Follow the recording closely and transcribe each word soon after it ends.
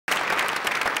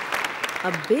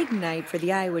A big night for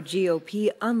the Iowa GOP,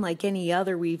 unlike any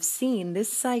other we've seen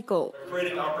this cycle.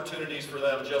 Creating opportunities for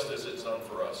them just as it's done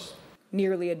for us.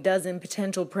 Nearly a dozen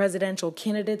potential presidential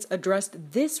candidates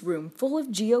addressed this room full of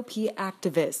GOP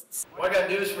activists. Well, I got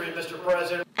news for you, Mr.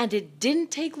 President. And it didn't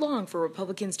take long for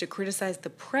Republicans to criticize the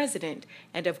president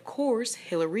and, of course,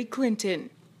 Hillary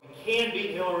Clinton. We can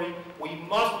beat Hillary. We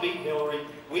must beat Hillary.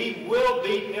 We will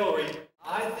beat Hillary.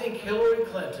 I think Hillary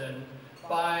Clinton,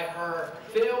 by her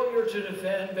failure to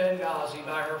defend Benghazi,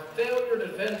 by her failure to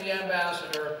defend the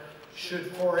ambassador,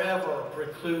 should forever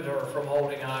preclude her from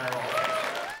holding higher office.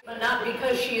 But not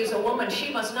because she is a woman.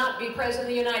 She must not be president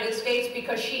of the United States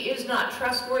because she is not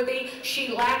trustworthy.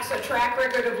 She lacks a track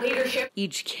record of leadership.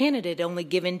 Each candidate only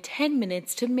given 10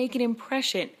 minutes to make an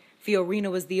impression. Fiorina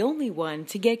was the only one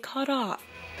to get cut off.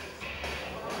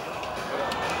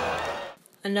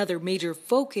 Another major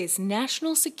focus,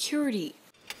 national security.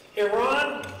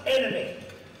 Iran, enemy.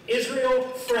 Israel,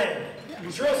 friend.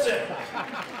 It's real simple.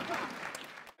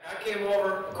 I came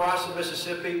over across the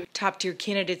Mississippi. Top-tier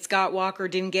candidate Scott Walker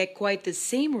didn't get quite the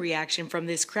same reaction from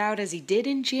this crowd as he did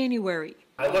in January.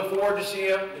 I look forward to seeing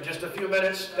him in just a few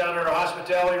minutes down in our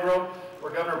hospitality room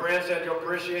where Governor Brand said you'll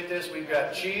appreciate this. We've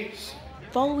got cheese.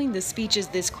 Following the speeches,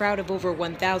 this crowd of over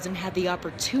 1,000 had the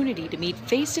opportunity to meet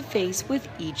face-to-face with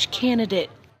each candidate.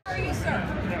 How are you,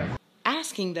 sir?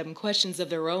 Asking them questions of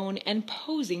their own and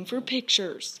posing for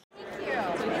pictures. Thank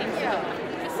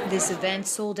you. This event,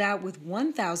 sold out with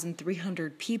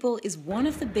 1,300 people, is one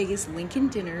of the biggest Lincoln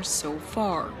dinners so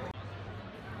far.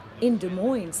 In Des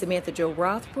Moines, Samantha-Jo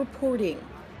reporting.